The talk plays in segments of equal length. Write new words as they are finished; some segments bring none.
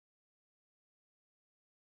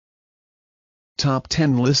Top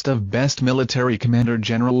 10 List of Best Military Commander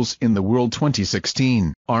Generals in the World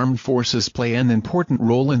 2016. Armed forces play an important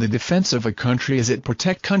role in the defense of a country as it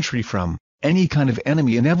protects country from any kind of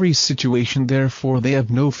enemy in every situation. Therefore they have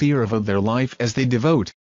no fear of their life as they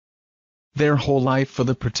devote their whole life for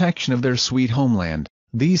the protection of their sweet homeland.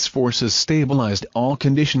 These forces stabilized all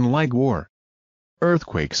conditions like war,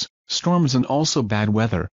 earthquakes, storms and also bad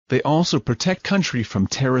weather. They also protect country from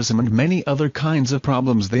terrorism and many other kinds of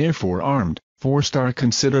problems. Therefore armed forces are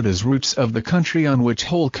considered as roots of the country on which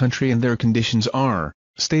whole country and their conditions are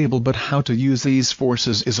stable. But how to use these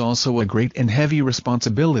forces is also a great and heavy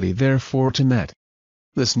responsibility. Therefore to meet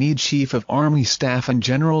this need, Chief of Army Staff and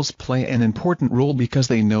Generals play an important role because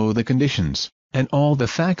they know the conditions and all the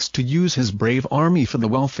facts to use his brave army for the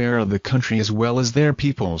welfare of the country as well as their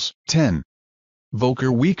peoples. 10.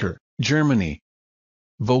 Volker Wiecker, Germany.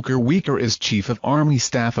 Volker Wiecker is Chief of Army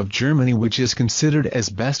Staff of Germany, which is considered as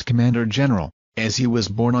best Commander General, as he was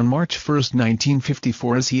born on March 1,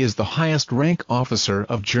 1954, as he is the highest rank officer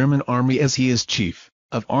of German Army as he is Chief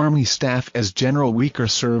of Army Staff. As General Wiecker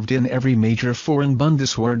served in every major foreign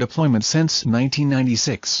Bundeswehr deployment since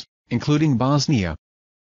 1996, including Bosnia,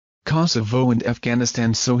 Kosovo and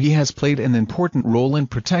Afghanistan, so he has played an important role in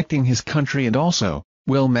protecting his country and also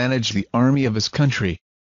will manage the army of his country.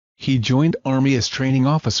 He joined Army as training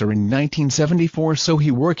officer in 1974, so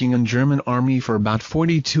he working in German Army for about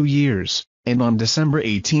 42 years, and on December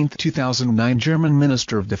 18, 2009 German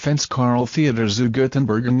Minister of Defense Karl Theodor zu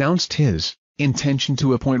Guttenberg announced his intention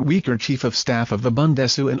to appoint Wiecker Chief of Staff of the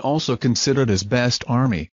Bundeswehr and also considered as best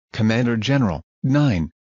Army Commander General.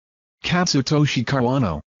 9. Katsutoshi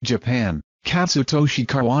Kawano, Japan. Katsutoshi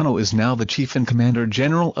Kawano is now the Chief and Commander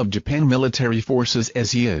General of Japan Military Forces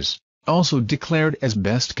as he is also declared as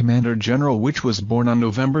Best Commander General, which was born on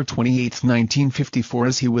November 28, 1954,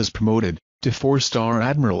 as he was promoted to 4-star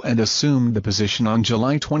Admiral and assumed the position on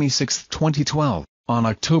July 26, 2012. On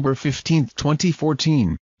October 15,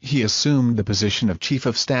 2014, he assumed the position of Chief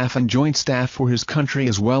of Staff and Joint Staff for his country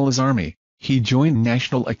as well as Army. He joined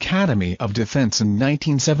National Academy of Defense in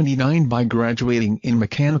 1979 by graduating in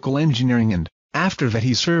mechanical engineering, and after that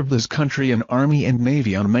he served his country in Army and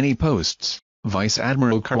Navy on many posts. Vice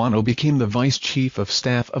Admiral Kawano became the Vice Chief of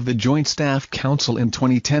Staff of the Joint Staff Council in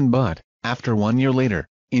 2010, but after 1 year later,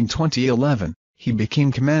 in 2011, he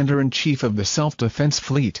became Commander-in-Chief of the Self-Defense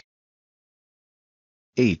Fleet.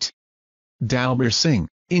 8. Dalbir Singh,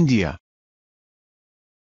 India.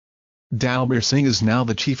 Dalbir Singh is now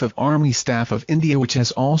the Chief of Army Staff of India, which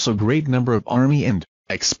has also great number of army and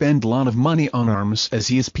expend lot of money on arms as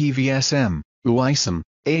he is PVSM, UISM,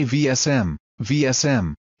 AVSM,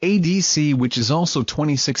 VSM, ADC, which is also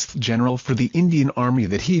 26th General for the Indian Army.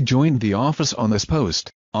 That he joined the office on this post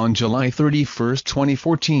on July 31,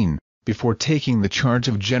 2014. Before taking the charge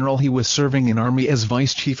of General, he was serving in Army as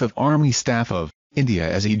Vice Chief of Army Staff of India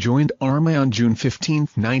as he joined Army on June 15,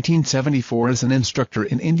 1974 as an instructor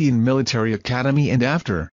in Indian Military Academy, and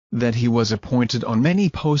after that he was appointed on many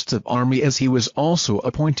posts of Army as he was also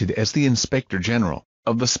appointed as the Inspector General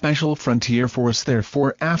of the Special Frontier Force.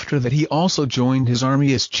 Therefore after that he also joined his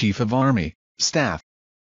Army as Chief of Army Staff.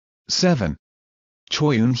 7.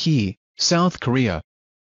 Choi Eun-hee, South Korea.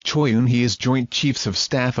 Choi Eun-hee is Joint Chiefs of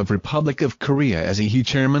Staff of Republic of Korea as he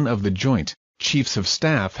Chairman of the Joint Chiefs of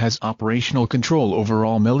Staff has operational control over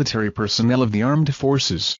all military personnel of the armed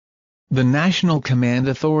forces. The National Command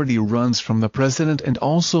Authority runs from the President and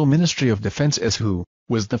also Ministry of Defense, as who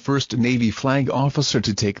was the first Navy flag officer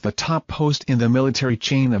to take the top post in the military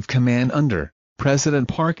chain of command under President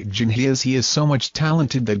Park Geun-hye, as he is so much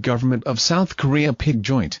talented that government of South Korea picked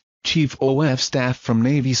Joint Chief of Staff from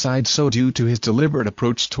Navy side, so due to his deliberate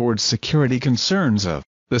approach towards security concerns of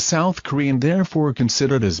the South Korean, therefore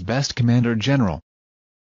considered as best Commander General.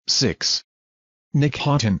 6. Nick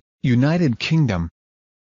Houghton, United Kingdom.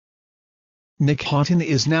 Nick Houghton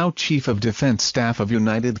is now Chief of Defense Staff of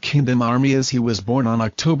United Kingdom Army as he was born on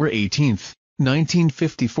October 18,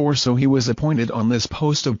 1954, so he was appointed on this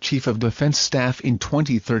post of Chief of Defense Staff in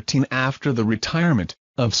 2013 after the retirement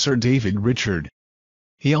of Sir David Richard.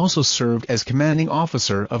 He also served as commanding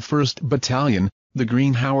officer of 1st Battalion, the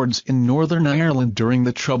Green Howards in Northern Ireland during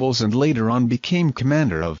the Troubles, and later on became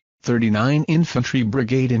commander of 39 Infantry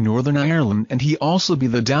Brigade in Northern Ireland, and he also be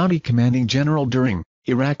the Doughty Commanding General during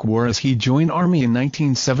Iraq War as he joined Army in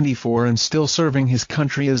 1974 and still serving his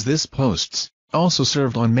country as this posts. Also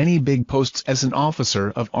served on many big posts as an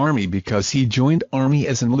officer of Army because he joined Army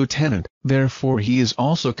as an lieutenant, therefore he is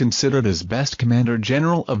also considered as best Commander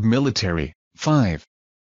General of Military. 5.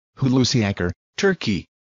 Hulusi Akbar, Turkey.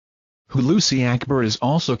 Hulusi Akbar is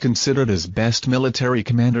also considered as best military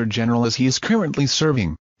commander general as he is currently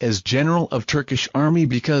serving as General of Turkish Army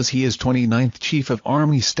because he is 29th Chief of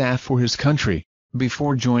Army Staff for his country.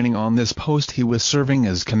 Before joining on this post he was serving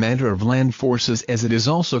as Commander of Land Forces, as it is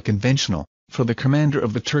also conventional for the Commander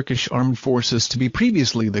of the Turkish Armed Forces to be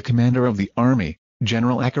previously the Commander of the Army.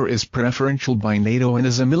 General Akar is preferential by NATO and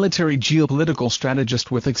is a military geopolitical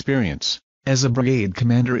strategist with experience as a brigade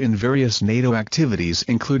commander in various NATO activities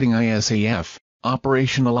including ISAF,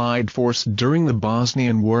 Operation Allied Force during the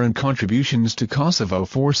Bosnian War, and contributions to Kosovo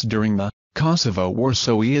Force during the Kosovo War,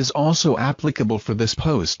 so he is also applicable for this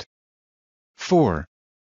post. 4.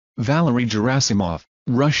 Valery Gerasimov,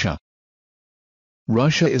 Russia.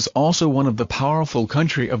 Russia is also one of the powerful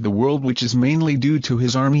country of the world, which is mainly due to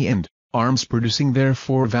his army and arms producing.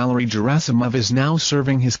 Therefore Valery Gerasimov is now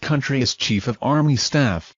serving his country as Chief of Army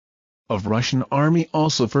Staff of Russian Army,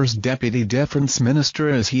 also First Deputy Defense Minister,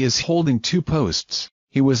 as he is holding two posts.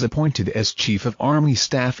 He was appointed as Chief of Army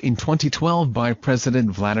Staff in 2012 by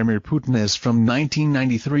President Vladimir Putin. As from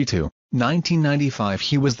 1993 to 1995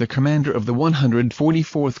 he was the commander of the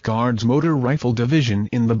 144th Guards Motor Rifle Division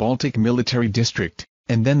in the Baltic Military District,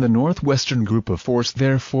 and then the Northwestern Group of Force.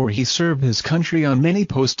 Therefore he served his country on many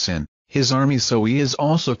posts in his army, so he is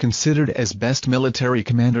also considered as best military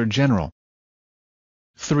commander general.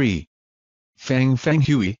 3. Fang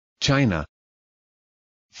Fenghui, China.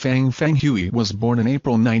 Fang Fenghui was born in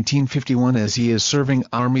April 1951, as he is serving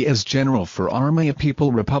army as General for Army of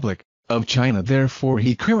People Republic of China. Therefore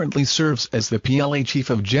he currently serves as the PLA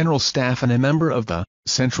Chief of General Staff and a member of the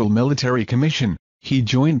Central Military Commission. He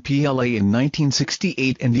joined PLA in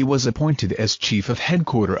 1968 and he was appointed as Chief of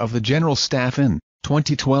Headquarters of the General Staff in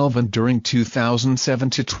 2012, and during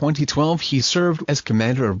 2007 to 2012 he served as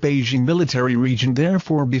Commander of Beijing Military Region.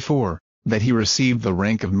 Therefore before that he received the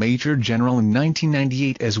rank of Major General in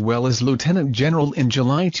 1998 as well as Lieutenant General in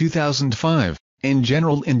July 2005, and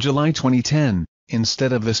General in July 2010.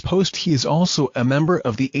 Instead of this post he is also a member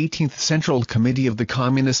of the 18th Central Committee of the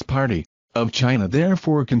Communist Party of China,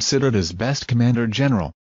 therefore considered as best Commander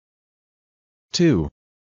General. 2.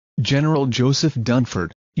 General Joseph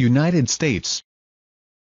Dunford, United States.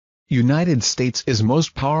 United States is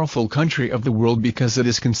most powerful country of the world because it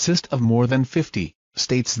is consist of more than 50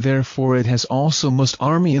 states. Therefore it has also most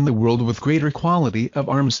army in the world with greater quality of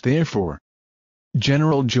arms. Therefore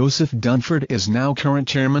General Joseph Dunford is now current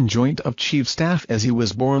Chairman Joint of Chief Staff, as he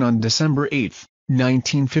was born on December 8,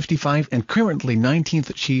 1955, and currently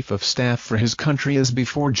 19th Chief of Staff for his country. As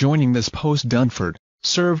before joining this post Dunford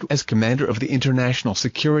served as Commander of the International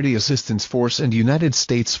Security Assistance Force and United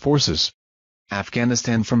States Forces,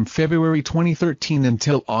 Afghanistan from February 2013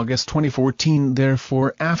 until August 2014.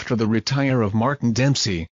 Therefore after the retire of Martin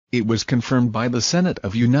Dempsey, it was confirmed by the Senate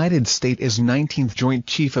of United States as 19th Joint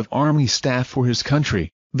Chief of Army Staff for his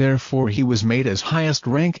country. Therefore he was made as highest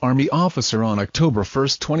rank Army officer on October 1,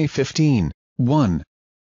 2015. 1.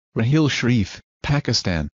 Raheel Sharif,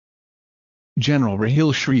 Pakistan. General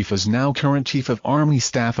Raheel Sharif is now current Chief of Army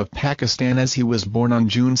Staff of Pakistan, as he was born on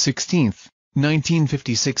June 16,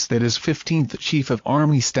 1956, that is 15th Chief of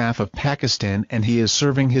Army Staff of Pakistan, and he is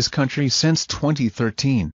serving his country since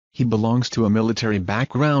 2013. He belongs to a military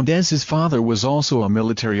background, as his father was also a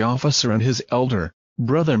military officer and his elder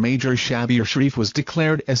brother Major Shabir Sharif was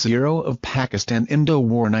declared as Hero of Pakistan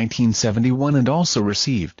Indo-War 1971 and also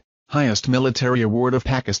received highest military award of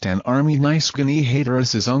Pakistan Army Nisgani-Haider,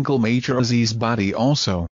 as his uncle Major Aziz Badi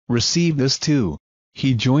also received this too.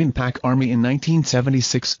 He joined Pak Army in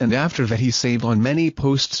 1976 and after that he served on many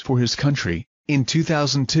posts for his country. In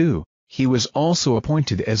 2002, he was also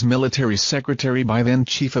appointed as Military Secretary by then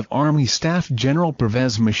Chief of Army Staff General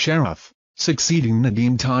Pervez Musharraf, succeeding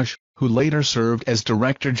Nadeem Taj, who later served as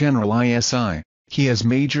Director General ISI. He has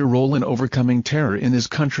major role in overcoming terror in his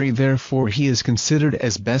country, therefore he is considered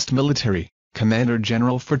as best military Commander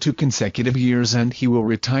General for 2 consecutive years and he will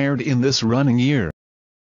retire in this running year.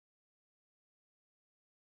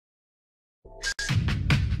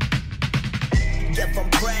 Give 'em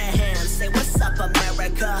prayer hands, say what's up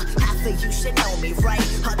America. Half of you should know me, right?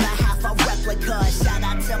 Other half a replica. Shout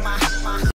out to my